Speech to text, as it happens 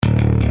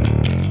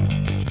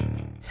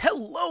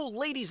Hello,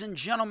 ladies and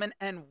gentlemen,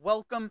 and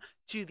welcome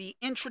to the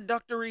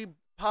introductory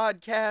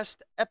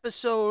podcast,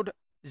 episode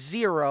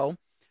 0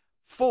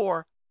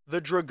 for the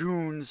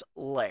Dragoon's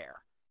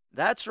Lair.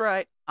 That's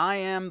right, I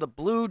am the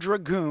Blue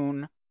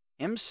Dragoon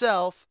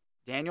himself,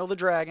 Daniel the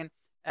Dragon.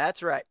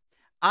 That's right,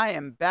 I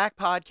am back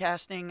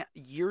podcasting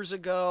years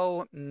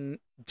ago.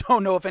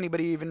 Don't know if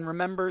anybody even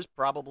remembers,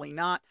 probably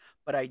not,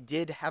 but I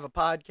did have a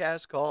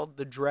podcast called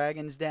The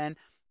Dragon's Den,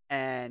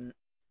 and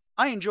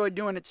I enjoyed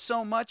doing it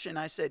so much, and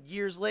I said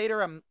years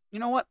later, you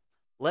know what?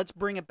 Let's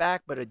bring it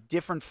back, but a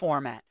different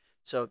format.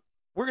 So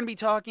we're going to be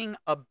talking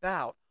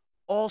about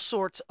all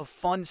sorts of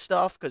fun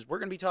stuff because we're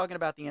going to be talking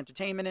about the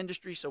entertainment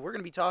industry. So we're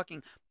going to be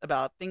talking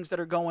about things that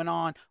are going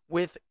on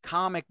with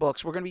comic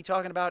books. We're going to be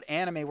talking about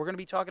anime. We're going to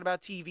be talking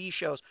about TV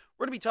shows.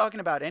 We're going to be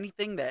talking about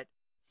anything that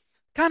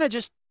kind of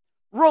just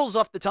rolls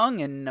off the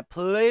tongue and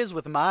plays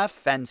with my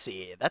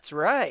fancy. That's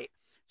right.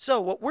 So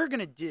what we're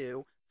going to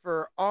do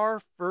for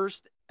our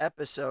first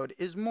episode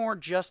is more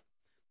just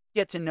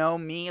get to know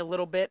me a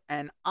little bit,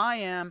 and I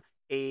am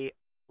a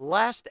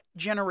last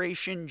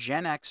generation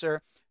Gen Xer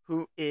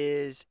who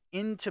is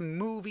into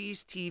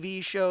movies,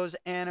 TV shows,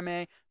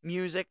 anime,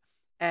 music,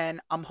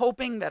 and I'm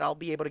hoping that I'll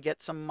be able to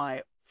get some of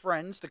my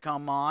friends to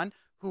come on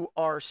who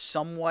are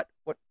somewhat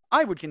what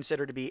I would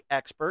consider to be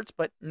experts,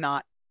 but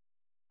not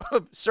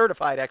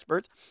certified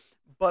experts.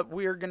 But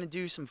we're going to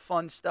do some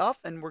fun stuff,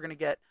 and we're going to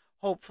get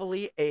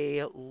hopefully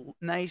a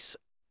nice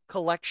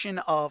collection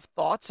of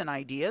thoughts and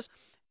ideas,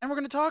 and we're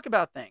going to talk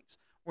about things.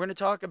 We're going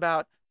to talk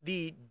about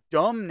the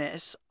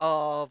dumbness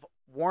of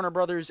Warner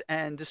Brothers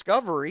and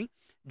Discovery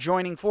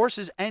joining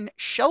forces and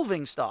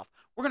shelving stuff.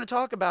 We're going to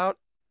talk about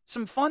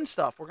some fun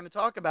stuff. We're going to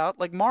talk about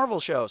like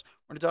Marvel shows.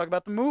 We're going to talk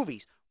about the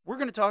movies. We're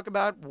going to talk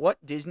about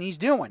what Disney's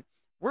doing.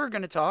 We're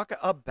going to talk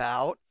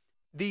about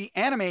the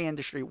anime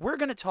industry. We're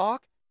going to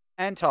talk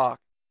and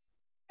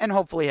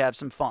hopefully have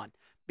some fun,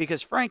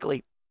 because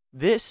frankly,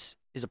 this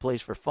is a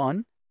place for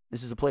fun.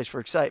 This is a place for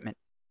excitement.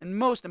 And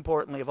most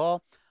importantly of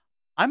all,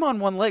 I'm on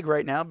one leg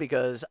right now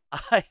because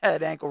I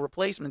had ankle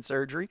replacement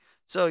surgery.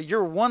 So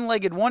your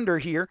one-legged wonder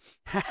here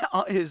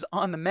is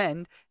on the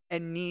mend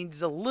and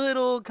needs a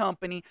little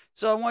company.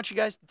 So I want you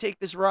guys to take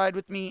this ride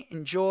with me.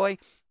 Enjoy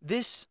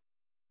this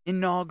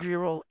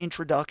inaugural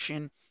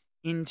introduction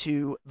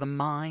into the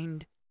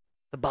mind,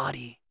 the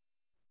body,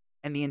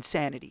 and the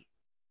insanity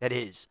that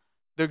is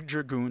the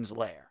Dragoon's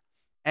Lair.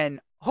 And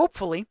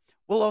hopefully,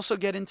 we'll also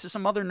get into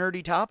some other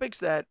nerdy topics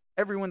that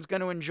everyone's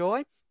going to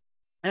enjoy.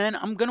 And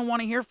I'm going to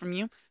want to hear from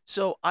you.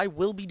 So I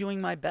will be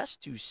doing my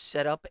best to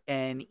set up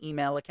an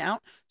email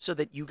account so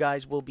that you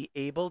guys will be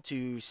able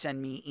to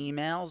send me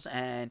emails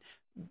and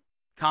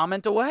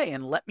comment away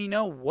and let me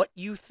know what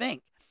you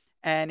think.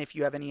 And if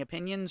you have any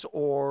opinions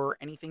or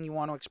anything you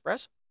want to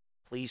express,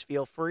 please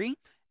feel free.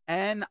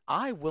 And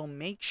I will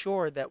make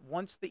sure that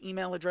once the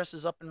email address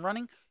is up and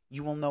running,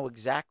 you will know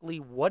exactly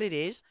what it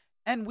is.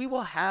 And we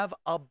will have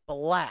a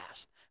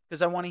blast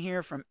because I want to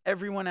hear from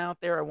everyone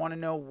out there. I want to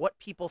know what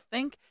people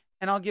think,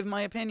 and I'll give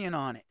my opinion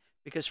on it.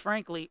 Because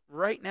frankly,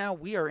 right now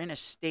we are in a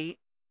state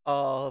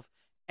of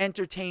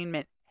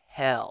entertainment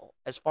hell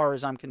as far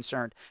as I'm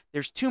concerned.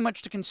 There's too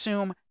much to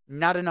consume,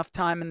 not enough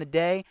time in the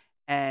day,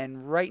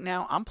 and right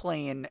now I'm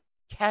playing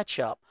catch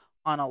up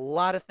on a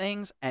lot of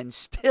things, and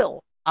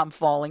still I'm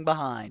falling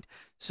behind.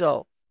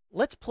 So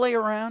let's play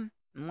around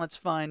and let's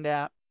find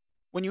out.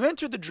 When you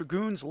enter the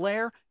Dragoon's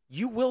Lair,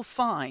 you will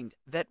find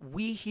that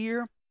we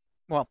here,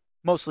 well,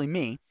 mostly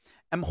me,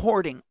 am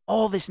hoarding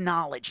all this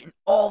knowledge and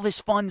all this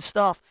fun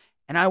stuff,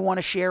 and I want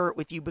to share it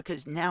with you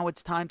because now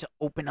it's time to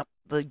open up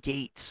the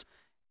gates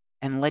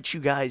and let you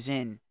guys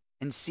in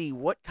and see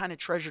what kind of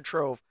treasure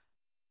trove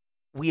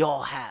we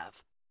all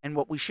have and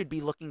what we should be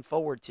looking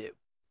forward to.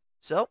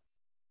 So,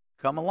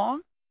 come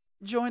along,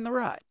 join the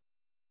ride.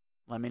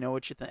 Let me know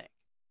what you think.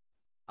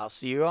 I'll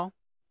see you all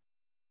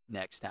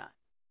next time.